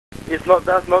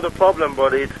not a problem,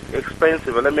 but it's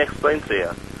expensive. And let me explain to you.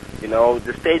 You know,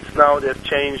 the states now, they've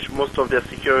changed most of their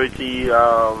security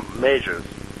measures.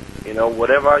 You know,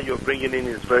 whatever you're bringing in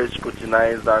is very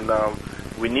scrutinized, and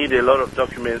we need a lot of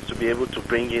documents to be able to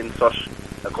bring in such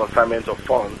a consignment of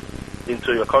funds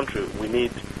into your country. We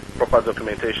need proper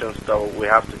documentation that we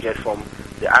have to get from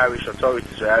the Irish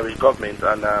authorities, the Irish government,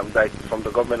 and like from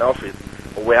the government office.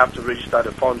 We have to register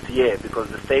the funds here because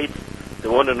the states, they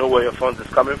want to know where your funds is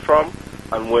coming from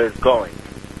and where it's going.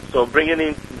 So bringing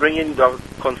the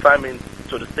consignment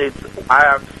to the states, I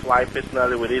have to fly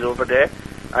personally with it over there,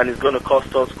 and it's going to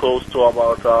cost us close to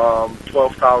about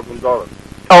 $12,000.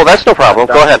 Oh, that's no problem.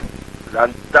 Go ahead.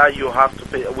 And that you have to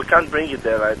pay. We can't bring it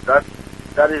there, right? That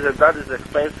is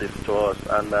expensive to us.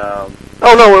 And oh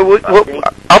no,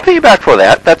 I'll pay you back for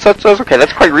that. That's okay.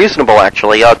 That's quite reasonable,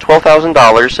 actually.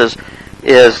 $12,000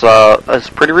 is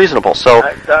pretty reasonable. So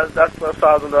that's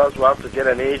 $12,000. We have to get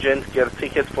an agent, get a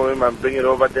ticket for him, and bring it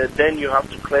over there. Then you have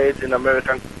to clear it in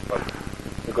American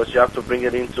customs because you have to bring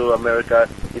it into America.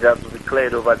 It has to be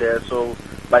cleared over there. So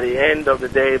by the end of the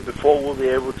day, before we'll be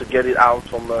able to get it out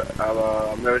from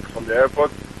America, from the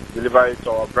airport, deliver it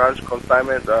to our branch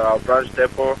consignment, our branch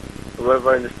depot,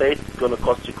 whoever in the state, it's going to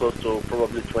cost you close to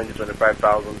probably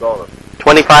 $25,000.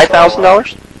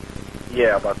 $25,000?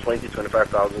 Yeah, about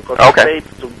 $25,000. Because okay. The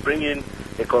state, to bring in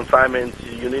a consignment,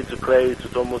 you need to clear it to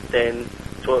almost $10,000,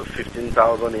 $12,000,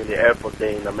 $15,000 in the airport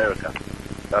there in America.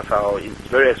 That's how it's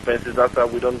very expensive. That's how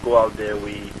we don't go out there.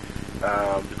 We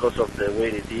because of the way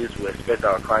it is, we expect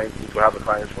our clients, if we have a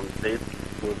client from the States,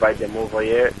 we invite them over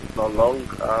here. It's not long,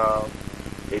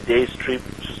 a day's trip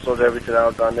to sort everything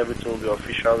out, and everything will be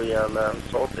officially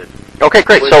sorted. Okay,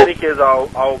 great. So in any case,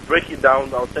 I'll break it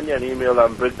down. I'll send you an email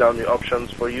and break down the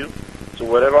options for you. So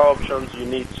whatever options you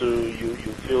need you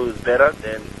feel is better,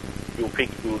 then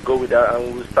we'll go with that,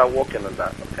 and we'll start working on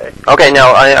that, okay? Okay,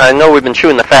 now, I know we've been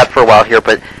chewing the fat for a while here,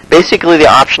 but basically the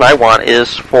option I want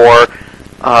is for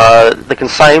the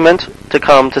consignment to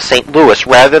come to St. Louis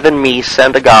rather than me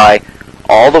send a guy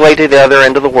all the way to the other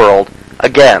end of the world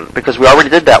again, because we already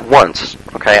did that once,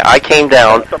 okay? I came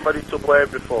down... Somebody took away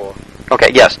before.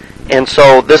 Okay, yes. And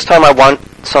so this time I want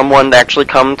someone to actually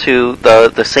come to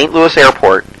the St. Louis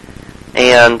airport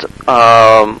and with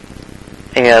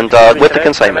the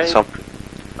consignment. So,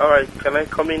 all right, can I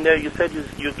come in there? You said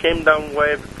you came down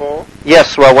where before?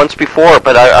 Yes, well, once before,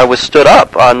 but I was stood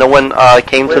up. No one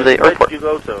came to the airport. Where did you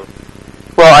go to?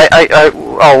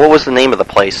 Well, what was the name of the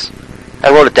place?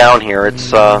 I wrote it down here.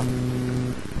 It's oh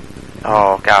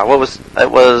God, what was it?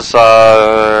 Was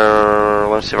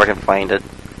let's see if I can find it.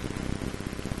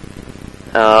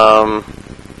 Oh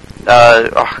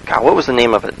God, what was the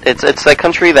name of it? It's that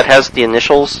country that has the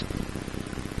initials.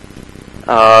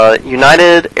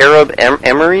 United Arab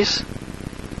Emirates.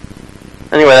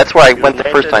 Anyway, that's where I went the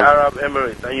first time. Arab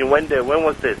Emirates, and you went there. When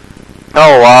was this?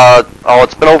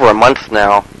 It's been over a month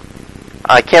now.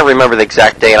 I can't remember the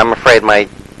exact date. I'm afraid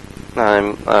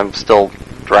I'm still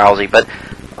drowsy, but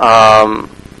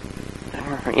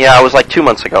yeah, it was like 2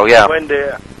 months ago. Yeah. You went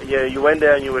there. Yeah, you went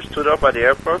there and you were stood up at the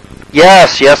airport.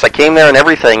 Yes, I came there and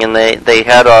everything, and they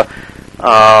had I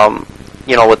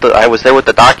was there with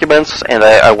the documents, and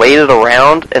I waited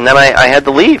around, and then I had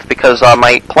to leave because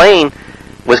my plane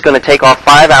was going to take off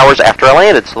 5 hours after I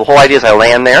landed. So the whole idea is I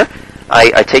land there,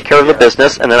 I take care of the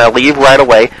business, and then I leave right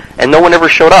away, and no one ever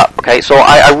showed up. Okay, so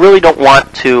I really don't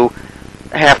want to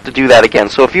have to do that again.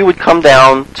 So if you would come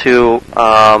down to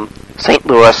St.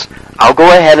 Louis, I'll go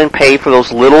ahead and pay for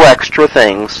those little extra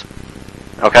things.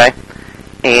 Okay.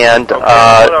 And what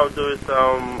I'll do is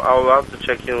I'll have to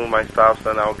check in with my staff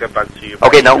and I'll get back to you.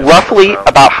 Okay, now roughly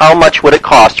about how much would it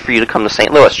cost for you to come to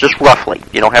St. Louis? Just roughly.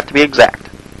 You don't have to be exact.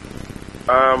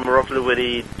 Roughly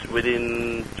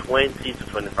within $20,000 to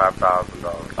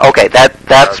 $25,000. Okay,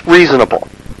 that's reasonable.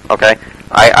 Okay,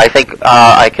 I think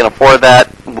I can afford that.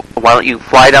 Why don't you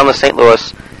fly down to St.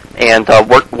 Louis and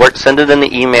send it in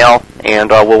the email, and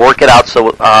we'll work it out.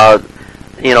 So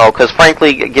because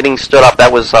frankly, getting stood up,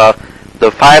 that was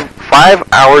the 5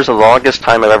 hours of the longest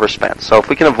time I've ever spent. So if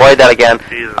we can avoid that again,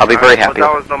 Jesus, I'll be very happy.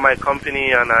 But that was not my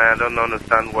company, and I don't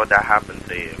understand what that happened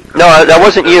to you. No, that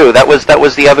wasn't you. That was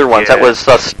the other ones. Yeah. That was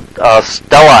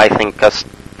Stella, I think.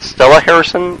 Stella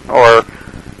Harrison, or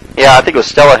yeah, I think it was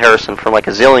Stella Harrison from like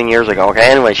a zillion years ago. Okay,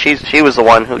 anyway, she was the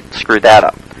one who screwed that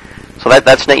up. So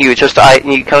that's not you. It's just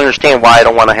you can understand why I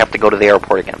don't want to have to go to the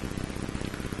airport again.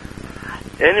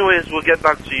 Anyways, we'll get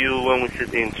back to you when we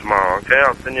sit in tomorrow, okay?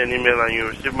 I'll send you an email and you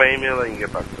receive my email and you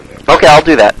get back to me. Okay, I'll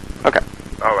do that. Okay.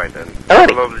 All right, then. Alrighty.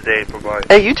 Have a lovely day. Bye-bye.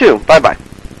 Hey, you too. Bye-bye.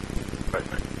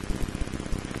 Bye-bye.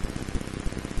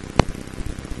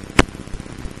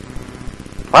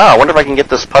 Wow, I wonder if I can get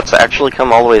this putz to actually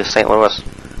come all the way to St. Louis.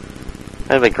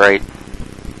 That'd be great.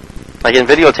 I can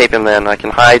videotape him then. I can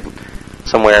hide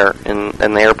somewhere in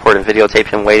the airport and videotape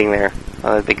him waiting there.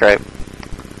 That'd be great.